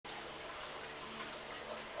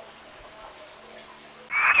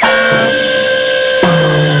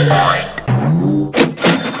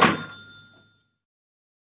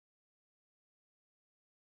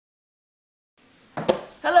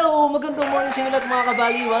sa inyo mga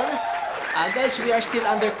kabaliwan. Guys, we are still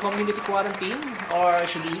under community quarantine, or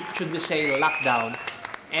should we say lockdown.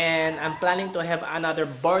 And I'm planning to have another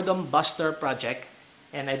boredom buster project.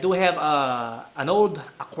 And I do have an old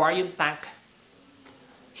aquarium tank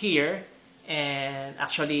here. And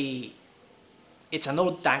actually, it's an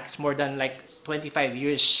old tank. It's more than like 25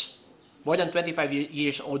 years, more than 25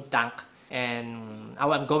 years old tank. And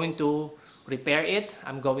now I'm going to repair it.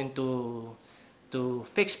 I'm going to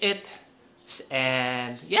fix it.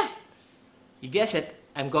 And yeah, you guess it,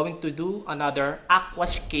 I'm going to do another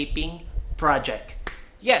aquascaping project.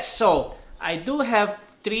 Yes, so I do have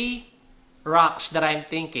 3 rocks that I'm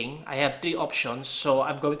thinking. I have 3 options, so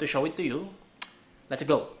I'm going to show it to you. Let's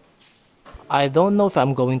go. I don't know if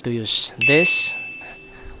I'm going to use this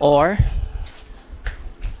or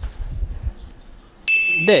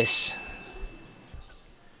this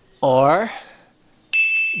or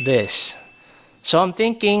this. So I'm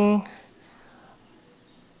thinking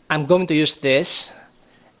I'm going to use this.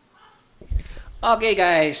 Okay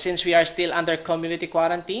guys, since we are still under community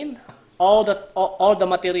quarantine, all the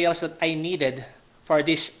materials that I needed for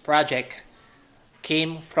this project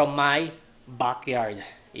came from my backyard.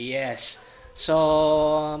 Yes.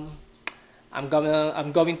 So I'm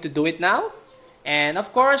going to do it now. And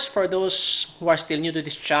of course, for those who are still new to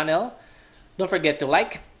this channel, don't forget to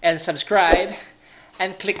like and subscribe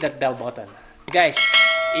and click that bell button. Guys,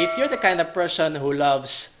 if you're the kind of person who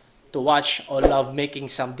loves to watch or love making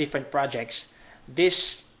some different projects,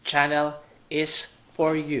 this channel is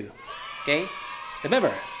for you. Okay?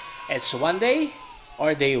 Remember, it's one day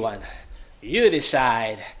or day one. You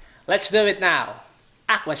decide. Let's do it now.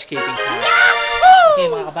 Aquascaping time. Okay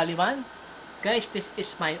mga kabaliwan. Guys, this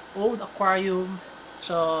is my old aquarium.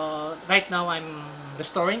 So right now I'm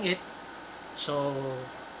restoring it. So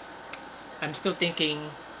I'm still thinking,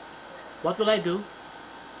 what will I do?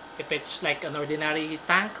 If it's like an ordinary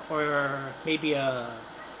tank, or maybe a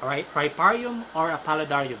riparium or a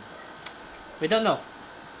paludarium. We don't know.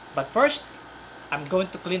 But first, I'm going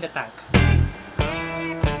to clean the tank.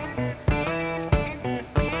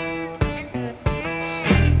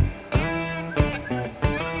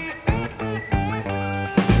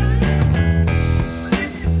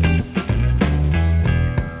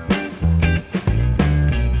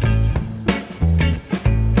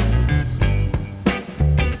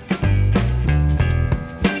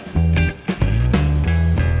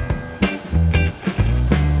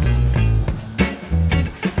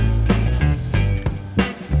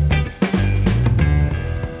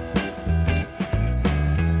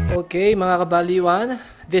 Okay mga kabaliwan,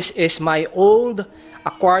 this is my old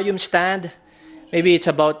aquarium stand. Maybe it's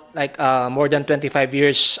about like more than 25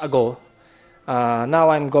 years ago.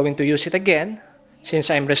 Now I'm going to use it again since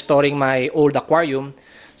I'm restoring my old aquarium.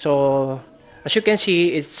 So as you can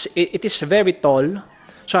see, it is very tall.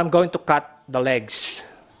 So I'm going to cut the legs.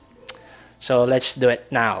 So let's do it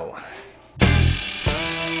now.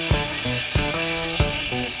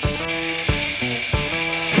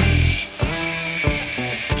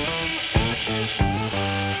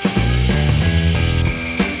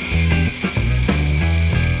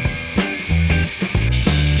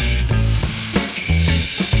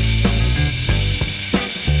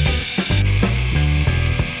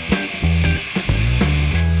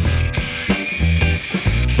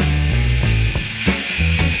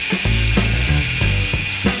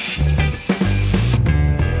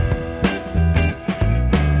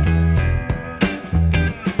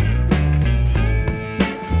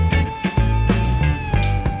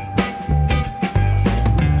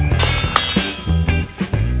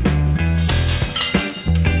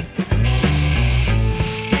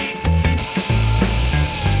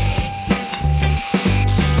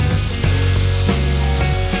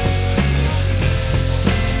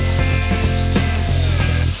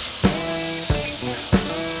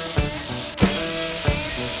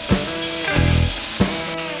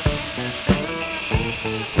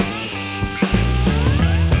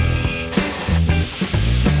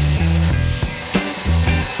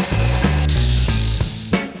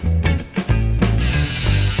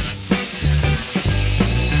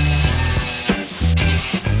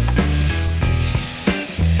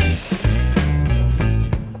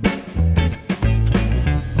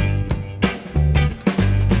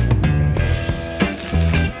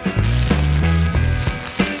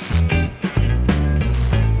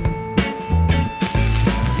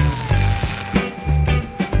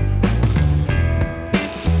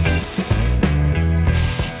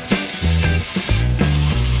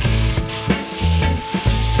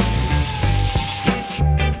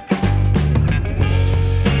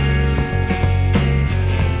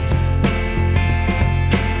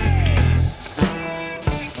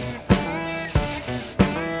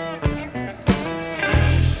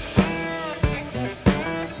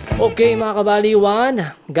 Okay mga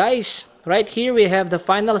kabaliwan, guys, right here we have the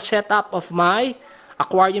final setup of my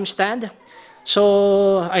aquarium stand.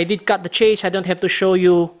 So I did cut the chase. I don't have to show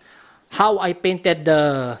you how I painted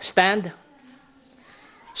the stand.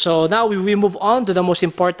 So now we move on to the most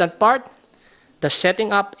important part, the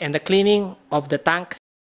setting up and the cleaning of the tank.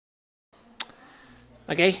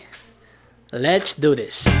 Okay, let's do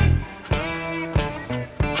this.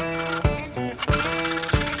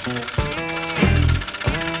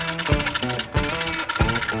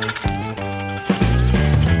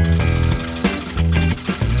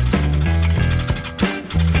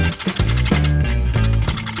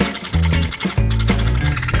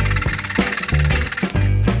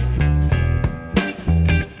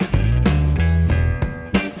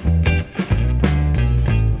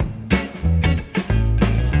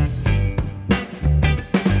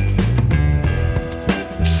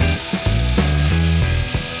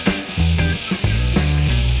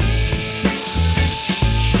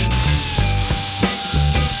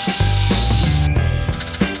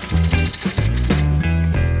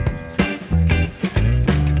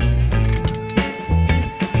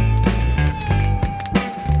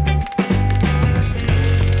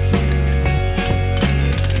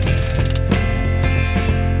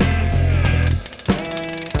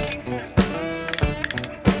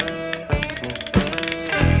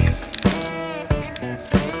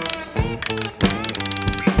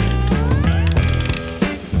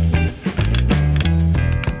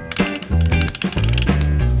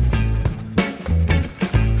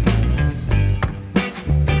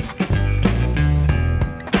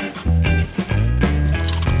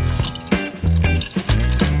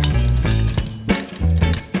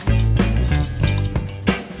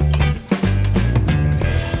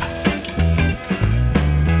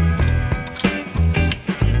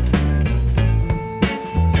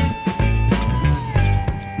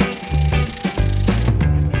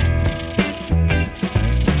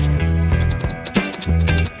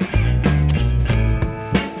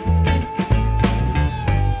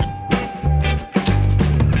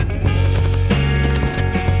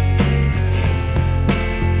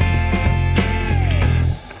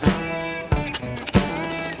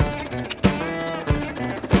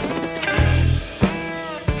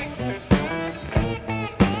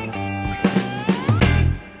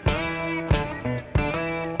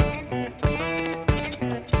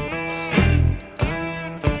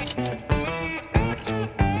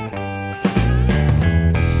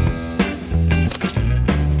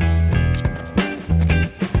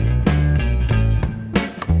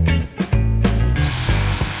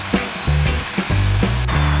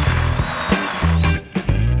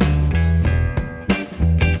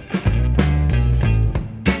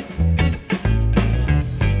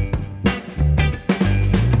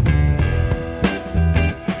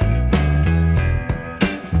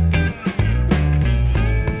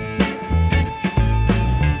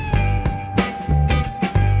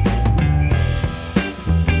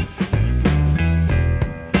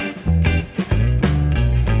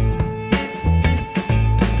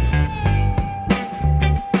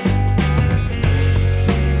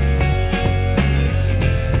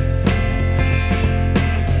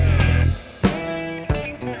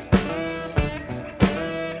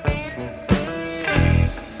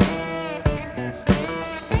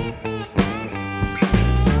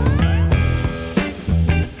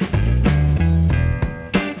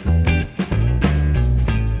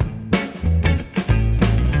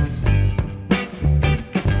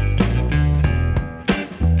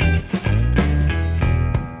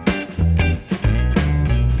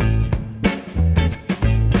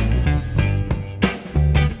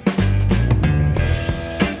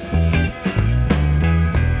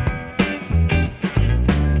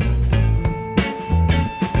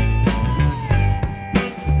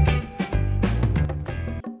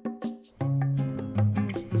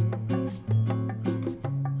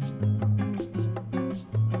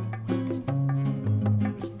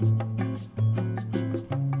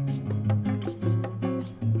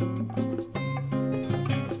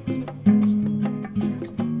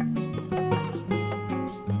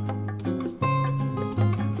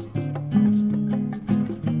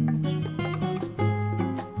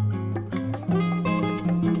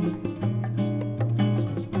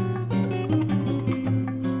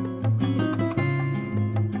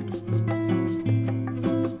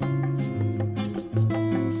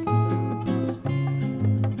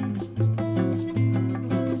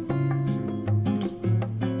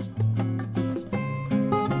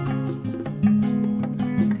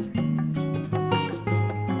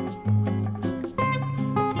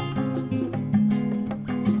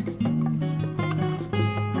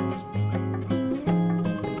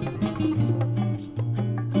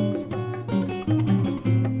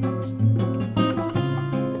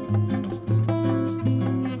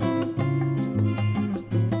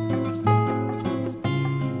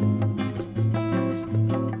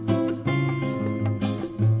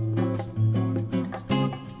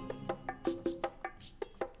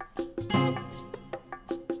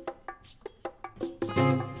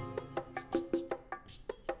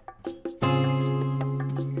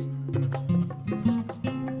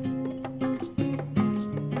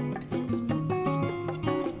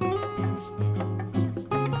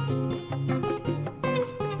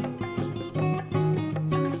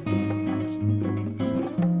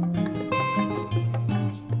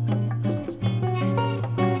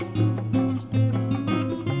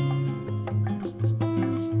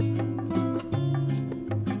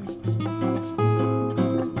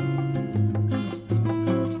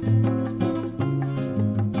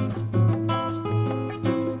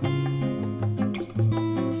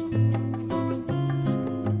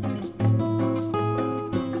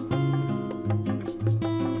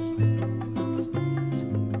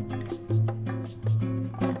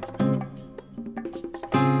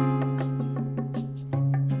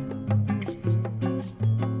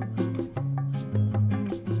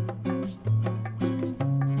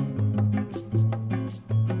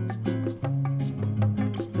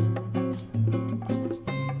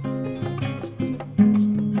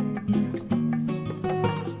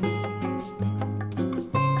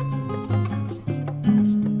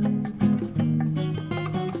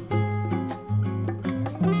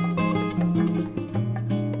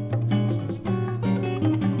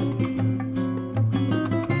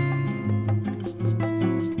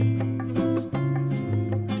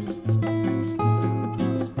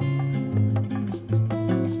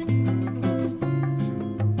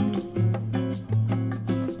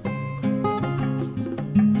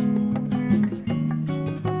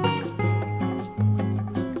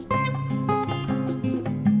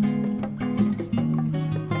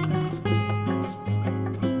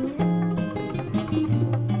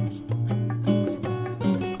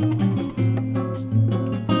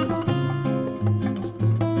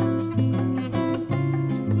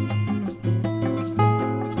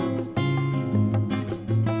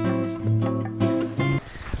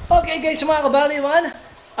 Okay guys, mga kabaliwan,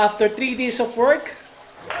 after 3 days of work,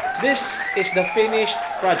 this is the finished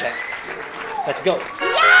project. Let's go!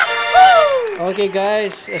 Okay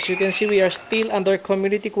guys, as you can see, we are still under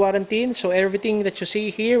community quarantine, so everything that you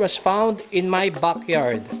see here was found in my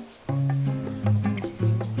backyard.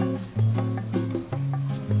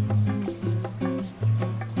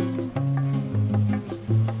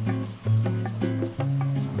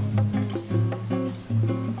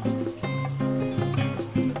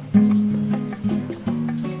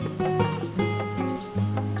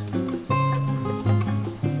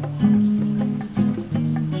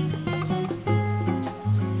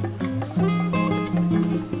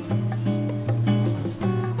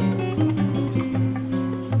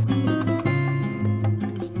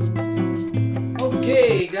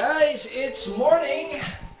 Okay guys, it's morning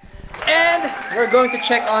and we're going to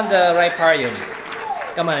check on the Riparium.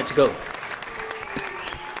 Come on, let's go.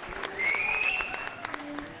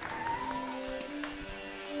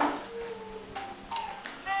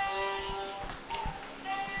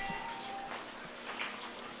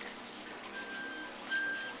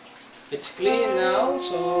 It's clean now,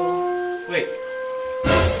 so wait.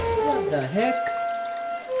 What the heck?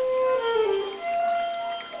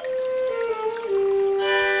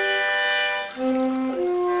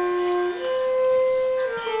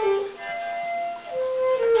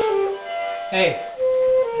 Hey.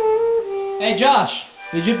 Hey Josh,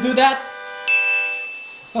 did you do that?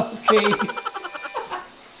 Okay.